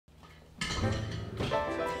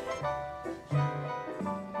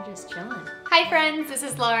Just chilling. Hi friends, this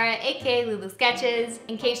is Laura, aka Lulu Sketches.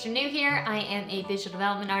 In case you're new here, I am a visual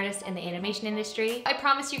development artist in the animation industry. I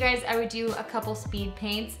promised you guys I would do a couple speed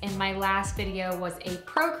paints, and my last video was a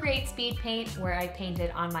Procreate speed paint where I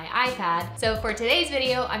painted on my iPad. So for today's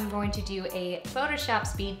video, I'm going to do a Photoshop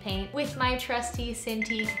speed paint with my trusty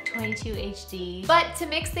Cintiq 22HD. But to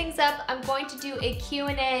mix things up, I'm going to do a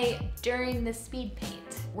Q&A during the speed paint.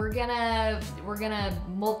 We're gonna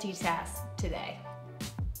multitask today.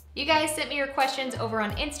 You guys sent me your questions over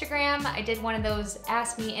on Instagram. I did one of those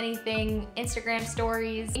Ask Me Anything Instagram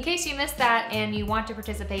stories. In case you missed that and you want to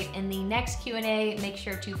participate in the next Q&A, make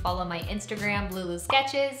sure to follow my Instagram, Lulu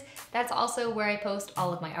Sketches. That's also where I post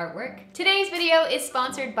all of my artwork. Today's video is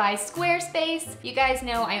sponsored by Squarespace. You guys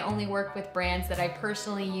know I only work with brands that I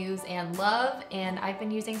personally use and love, and I've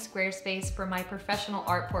been using Squarespace for my professional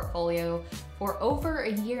art portfolio for over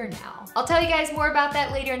a year now. I'll tell you guys more about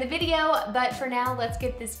that later in the video, but for now, let's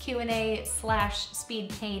get this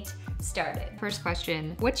Q&A/speed paint started. First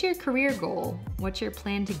question, what's your career goal? What's your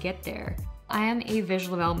plan to get there? I am a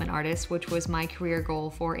visual development artist, which was my career goal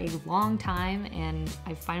for a long time, and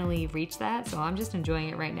I finally reached that, so I'm just enjoying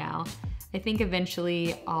it right now. I think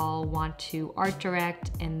eventually I'll want to art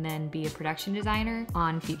direct and then be a production designer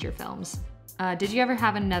on feature films. Did you ever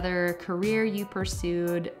have another career you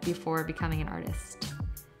pursued before becoming an artist?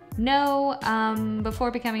 No,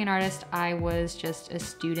 before becoming an artist, I was just a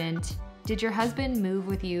student. Did your husband move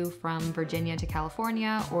with you from Virginia to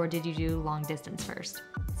California, or did you do long distance first?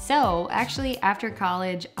 So actually after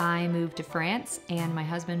college, I moved to France, and my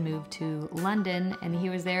husband moved to London, and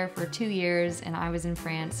he was there for 2 years, and I was in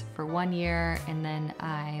France for 1 year, and then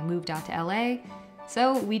I moved out to LA.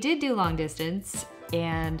 So we did do long distance,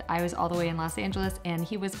 and I was all the way in Los Angeles, and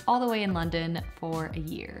he was all the way in London for a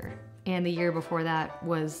year. And the year before that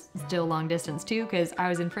was still long distance too, because I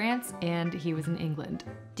was in France and he was in England.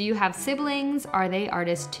 Do you have siblings? Are they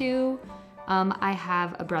artists too? I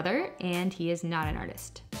have a brother, and he is not an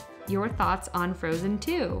artist. Your thoughts on Frozen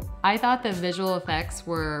 2? I thought the visual effects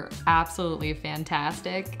were absolutely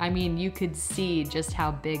fantastic. I mean, you could see just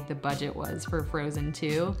how big the budget was for Frozen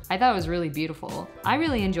 2. I thought it was really beautiful. I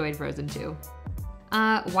really enjoyed Frozen 2.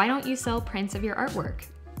 Why don't you sell prints of your artwork?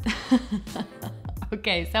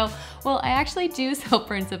 Okay, so, well, I actually do sell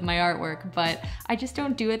prints of my artwork, but I just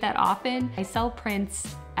don't do it that often. I sell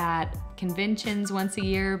prints at conventions once a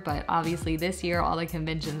year, but obviously this year all the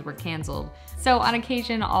conventions were canceled. So on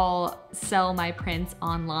occasion I'll sell my prints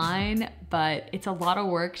online, but it's a lot of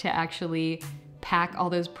work to actually pack all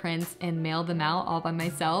those prints and mail them out all by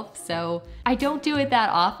myself. So I don't do it that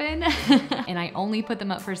often. And I only put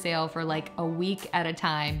them up for sale for like a week at a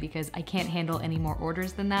time because I can't handle any more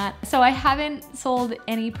orders than that. So I haven't sold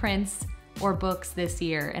any prints or books this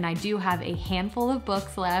year, and I do have a handful of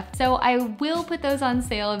books left. So I will put those on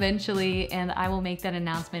sale eventually, and I will make that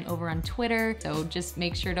announcement over on Twitter. So just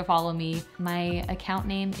make sure to follow me. My account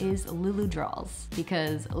name is Lulu Draws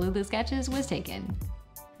because Lulu Sketches was taken.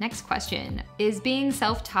 Next question, is being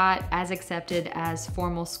self-taught as accepted as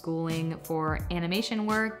formal schooling for animation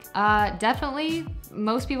work? Definitely.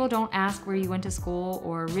 Most people don't ask where you went to school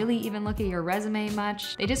or really even look at your resume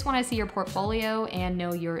much. They just want to see your portfolio and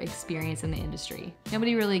know your experience in the industry.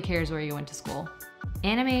 Nobody really cares where you went to school.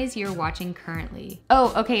 Animes you're watching currently.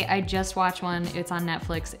 Oh, okay, I just watched one. It's on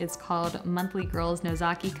Netflix. It's called Monthly Girls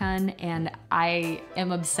Nozaki-kun, and I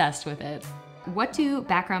am obsessed with it. What do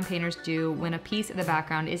background painters do when a piece of the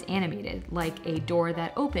background is animated, like a door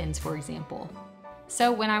that opens, for example? So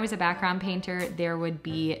when I was a background painter, there would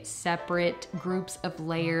be separate groups of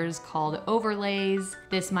layers called overlays.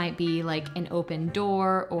 This might be like an open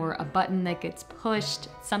door or a button that gets pushed,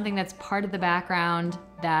 something that's part of the background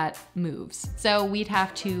that moves. So we'd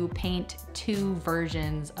have to paint 2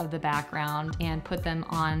 versions of the background and put them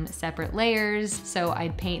on separate layers. So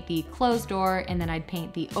I'd paint the closed door, and then I'd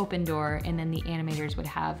paint the open door, and then the animators would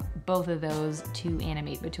have both of those to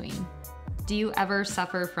animate between. Do you ever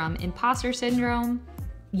suffer from imposter syndrome?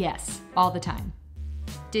 Yes, all the time.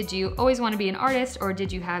 Did you always want to be an artist, or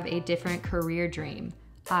did you have a different career dream?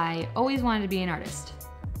 I always wanted to be an artist.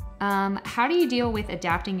 How do you deal with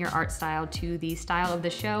adapting your art style to the style of the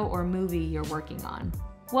show or movie you're working on?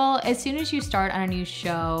 Well, as soon as you start on a new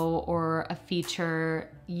show or a feature,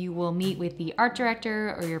 you will meet with the art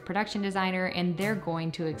director or your production designer, and they're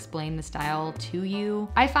going to explain the style to you.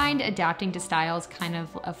 I find adapting to styles kind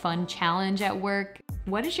of a fun challenge at work.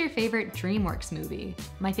 What is your favorite DreamWorks movie?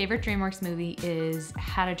 My favorite DreamWorks movie is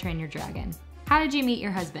How to Train Your Dragon. How did you meet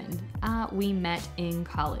your husband? We met in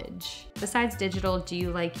college. Besides digital, do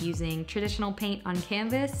you like using traditional paint on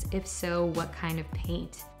canvas? If so, what kind of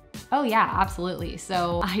paint? Oh yeah, absolutely.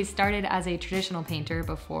 So I started as a traditional painter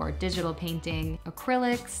before digital painting,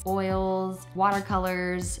 acrylics, oils,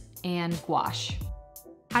 watercolors, and gouache.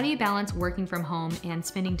 How do you balance working from home and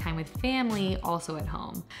spending time with family also at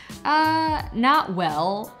home? Not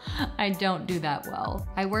well. I don't do that well.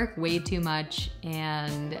 I work way too much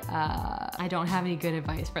and I don't have any good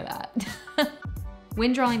advice for that.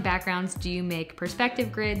 When drawing backgrounds, do you make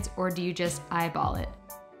perspective grids or do you just eyeball it?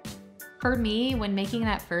 For me, when making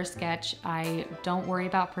that first sketch, I don't worry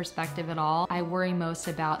about perspective at all. I worry most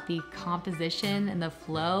about the composition and the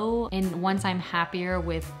flow. And once I'm happier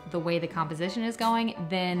with the way the composition is going,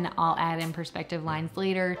 then I'll add in perspective lines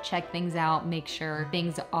later, check things out, make sure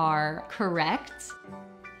things are correct.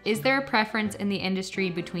 Is there a preference in the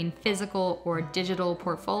industry between physical or digital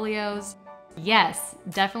portfolios? Yes,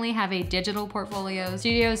 definitely have a digital portfolio.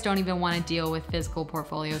 Studios don't even want to deal with physical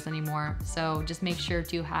portfolios anymore, so just make sure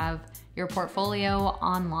to have your portfolio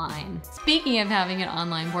online. Speaking of having an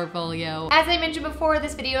online portfolio, as I mentioned before,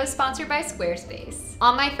 this video is sponsored by Squarespace.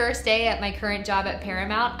 On my first day at my current job at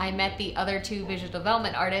Paramount, I met the other two visual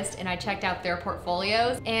development artists and I checked out their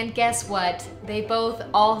portfolios, and guess what? They both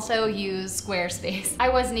also use Squarespace. I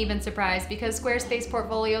wasn't even surprised because Squarespace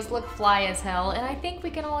portfolios look fly as hell, and I think we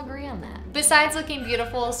can all agree on that. Besides looking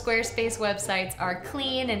beautiful, Squarespace websites are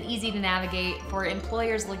clean and easy to navigate for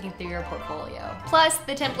employers looking through your portfolio. Plus,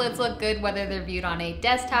 the templates look good whether they're viewed on a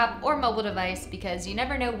desktop or mobile device, because you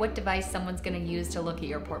never know what device someone's gonna use to look at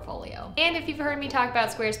your portfolio. And if you've heard me talk about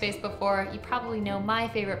Squarespace before, you probably know my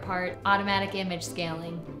favorite part, automatic image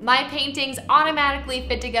scaling. My paintings automatically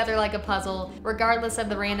fit together like a puzzle, regardless of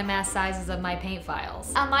the random ass sizes of my paint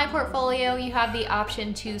files. On my portfolio, you have the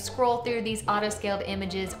option to scroll through these auto-scaled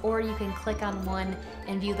images, or you can click on one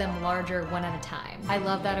and view them larger one at a time. I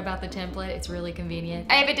love that about the template, it's really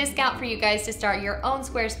convenient. I have a discount for you guys to start your own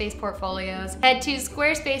Squarespace portfolios. Head to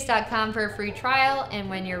squarespace.com for a free trial, and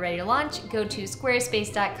when you're ready to launch, go to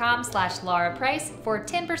squarespace.com/LauraPrice for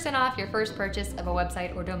 10% off your first purchase of a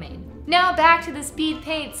website or domain. Now back to the speed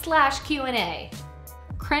paint / Q&A.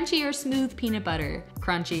 Crunchy or smooth peanut butter?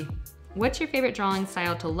 Crunchy. What's your favorite drawing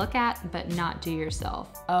style to look at but not do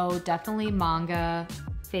yourself? Oh, definitely manga.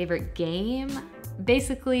 Favorite game?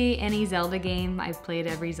 Basically any Zelda game. I've played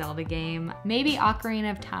every Zelda game. Maybe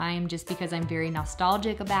Ocarina of Time, just because I'm very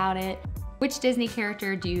nostalgic about it. Which Disney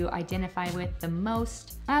character do you identify with the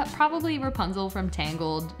most? Probably Rapunzel from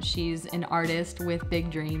Tangled. She's an artist with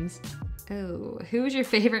big dreams. Oh, who's your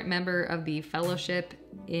favorite member of the Fellowship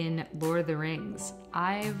in Lord of the Rings?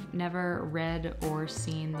 I've never read or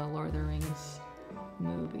seen the Lord of the Rings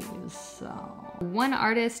movies, so. One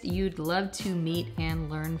artist you'd love to meet and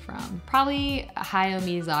learn from? Probably Hayao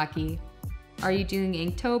Miyazaki. Are you doing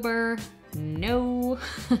Inktober? No.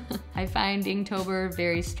 I find Inktober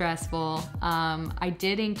very stressful. I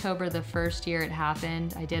did Inktober the first year it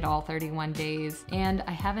happened. I did all 31 days, and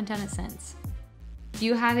I haven't done it since. Do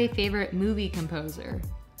you have a favorite movie composer?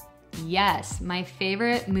 Yes, my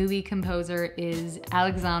favorite movie composer is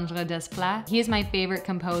Alexandre Desplat. He is my favorite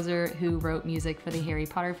composer who wrote music for the Harry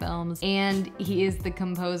Potter films, and he is the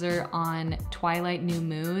composer on Twilight New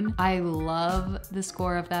Moon. I love the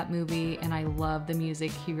score of that movie, and I love the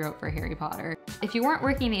music he wrote for Harry Potter. If you weren't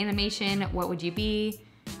working in animation, what would you be?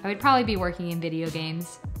 I would probably be working in video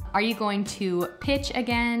games. Are you going to pitch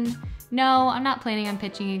again? No, I'm not planning on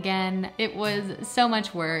pitching again. It was so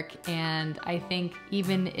much work, and I think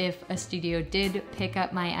even if a studio did pick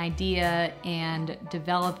up my idea and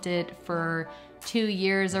developed it for 2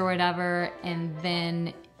 years or whatever, and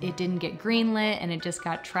then it didn't get greenlit and it just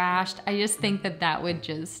got trashed, I just think that that would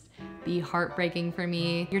just be heartbreaking for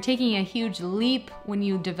me. You're taking a huge leap when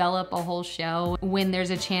you develop a whole show, when there's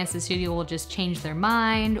a chance the studio will just change their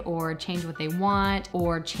mind or change what they want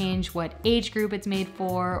or change what age group it's made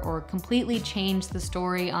for or completely change the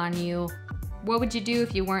story on you. What would you do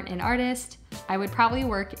if you weren't an artist? I would probably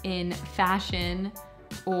work in fashion,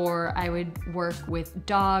 or I would work with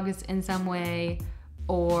dogs in some way,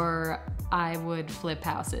 or I would flip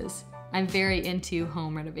houses. I'm very into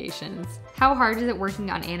home renovations. How hard is it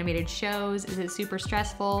working on animated shows? Is it super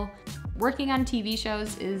stressful? Working on TV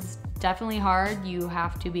shows is definitely hard. You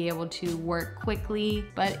have to be able to work quickly,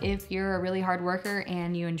 but if you're a really hard worker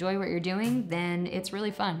and you enjoy what you're doing, then it's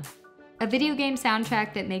really fun. A video game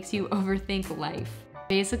soundtrack that makes you overthink life.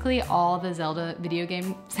 Basically all the Zelda video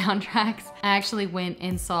game soundtracks. I actually went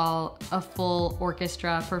and saw a full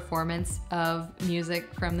orchestra performance of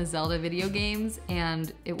music from the Zelda video games,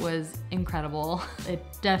 and it was incredible. It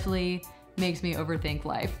definitely makes me overthink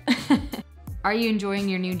life. Are you enjoying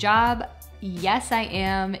your new job? Yes, I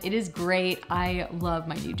am. It is great. I love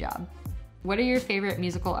my new job. What are your favorite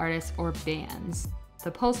musical artists or bands?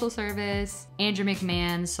 the Postal Service, Andrew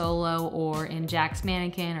McMahon solo or in Jack's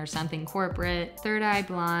Mannequin or something corporate, Third Eye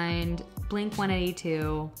Blind,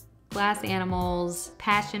 Blink-182, Glass Animals,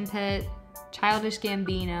 Passion Pit, Childish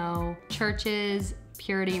Gambino, Churches,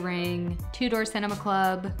 Purity Ring, Two Door Cinema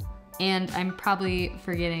Club, and I'm probably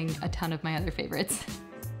forgetting a ton of my other favorites.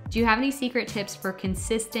 Do you have any secret tips for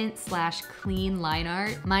consistent / clean line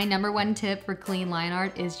art? My #1 tip for clean line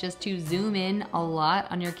art is just to zoom in a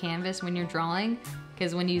lot on your canvas when you're drawing,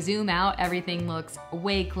 because when you zoom out, everything looks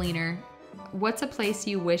way cleaner. What's a place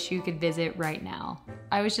you wish you could visit right now?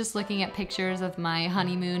 I was just looking at pictures of my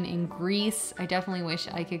honeymoon in Greece. I definitely wish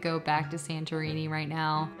I could go back to Santorini right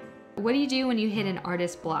now. What do you do when you hit an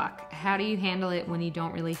artist block? How do you handle it when you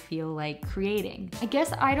don't really feel like creating? I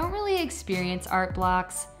guess I don't really experience art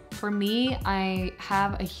blocks. For me, I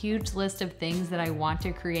have a huge list of things that I want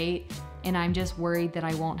to create, and I'm just worried that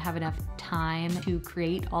I won't have enough time to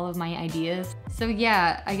create all of my ideas. So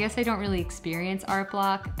yeah, I guess I don't really experience art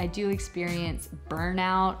block. I do experience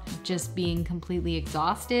burnout, just being completely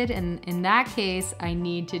exhausted, and in that case, I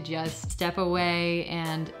need to just step away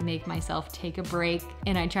and make myself take a break,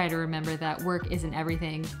 and I try to remember that work isn't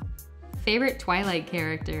everything. Favorite Twilight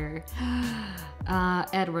character?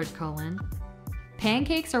 Edward Cullen.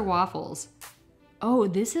 Pancakes or waffles? Oh,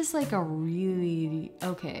 this is like a really,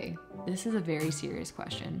 okay, this is a very serious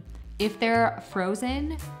question. If they're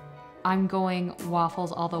frozen, I'm going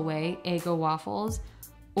waffles all the way, Eggo waffles.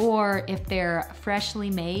 Or if they're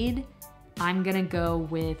freshly made, I'm gonna go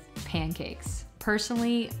with pancakes.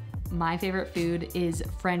 Personally, my favorite food is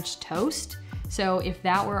French toast. So if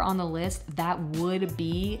that were on the list, that would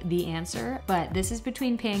be the answer. But this is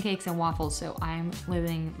between pancakes and waffles, so I'm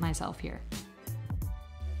limiting myself here.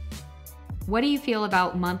 What do you feel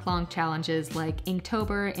about month-long challenges like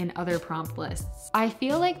Inktober and other prompt lists? I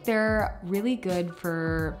feel like they're really good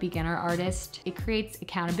for beginner artists. It creates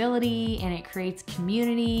accountability and it creates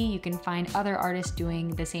community. You can find other artists doing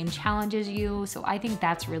the same challenge as you, so I think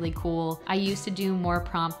that's really cool. I used to do more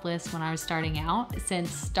prompt lists when I was starting out. Since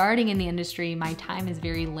starting in the industry, my time is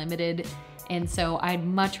very limited, and so I'd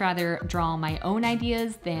much rather draw my own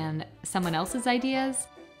ideas than someone else's ideas.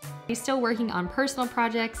 Are you still working on personal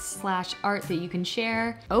projects / art that you can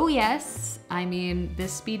share? Oh yes, I mean,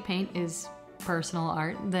 this speed paint is personal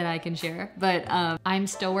art that I can share, but I'm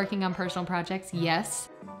still working on personal projects, yes.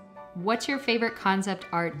 What's your favorite concept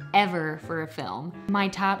art ever for a film? My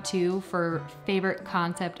top 2 for favorite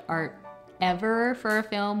concept art ever for a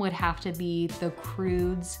film would have to be The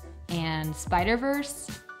Croods and Spider-Verse.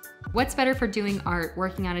 What's better for doing art,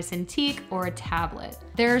 working on a Cintiq or a tablet?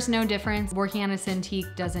 There's no difference. Working on a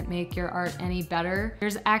Cintiq doesn't make your art any better.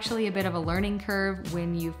 There's actually a bit of a learning curve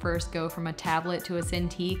when you first go from a tablet to a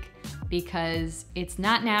Cintiq, because it's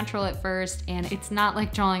not natural at first and it's not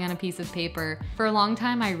like drawing on a piece of paper. For a long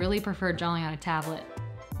time, I really preferred drawing on a tablet.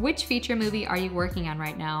 Which feature movie are you working on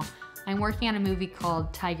right now? I'm working on a movie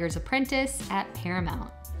called Tiger's Apprentice at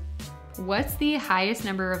Paramount. What's the highest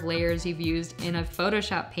number of layers you've used in a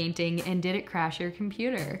Photoshop painting, and did it crash your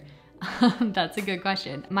computer? That's a good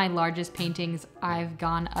question. My largest paintings, I've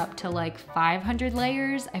gone up to like 500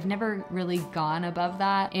 layers. I've never really gone above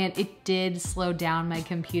that, and it did slow down my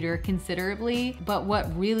computer considerably. But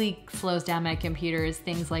what really slows down my computer is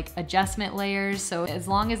things like adjustment layers. So as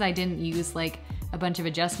long as I didn't use like a bunch of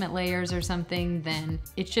adjustment layers or something, then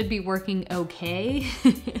it should be working okay.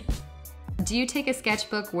 Do you take a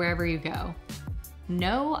sketchbook wherever you go?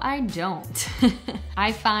 No, I don't.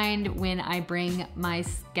 I find when I bring my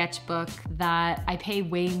sketchbook that I pay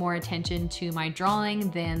way more attention to my drawing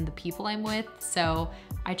than the people I'm with, so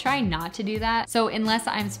I try not to do that. So unless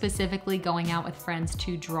I'm specifically going out with friends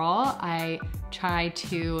to draw, I try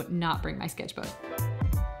to not bring my sketchbook.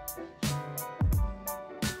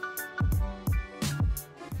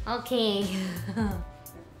 Okay.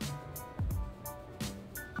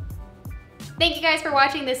 Thank you guys for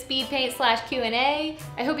watching this speed paint / Q&A.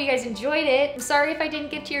 I hope you guys enjoyed it. I'm sorry if I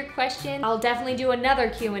didn't get to your question. I'll definitely do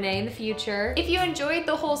another Q&A in the future. If you enjoyed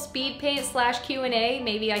the whole speed paint / Q&A,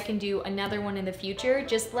 maybe I can do another one in the future.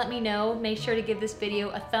 Just let me know. Make sure to give this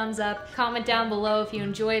video a thumbs up. Comment down below if you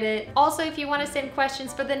enjoyed it. Also, if you want to send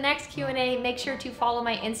questions for the next Q&A, make sure to follow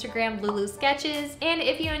my Instagram, Lulu Sketches. And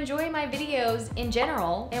if you enjoy my videos in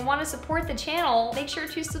general and want to support the channel, make sure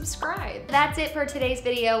to subscribe. That's it for today's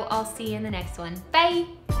video. I'll see you in the next one. Bye!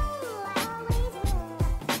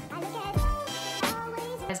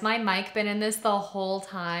 Has my mic been in this the whole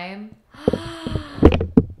time?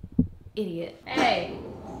 Idiot. Hey!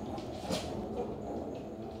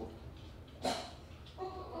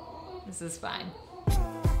 This is fine.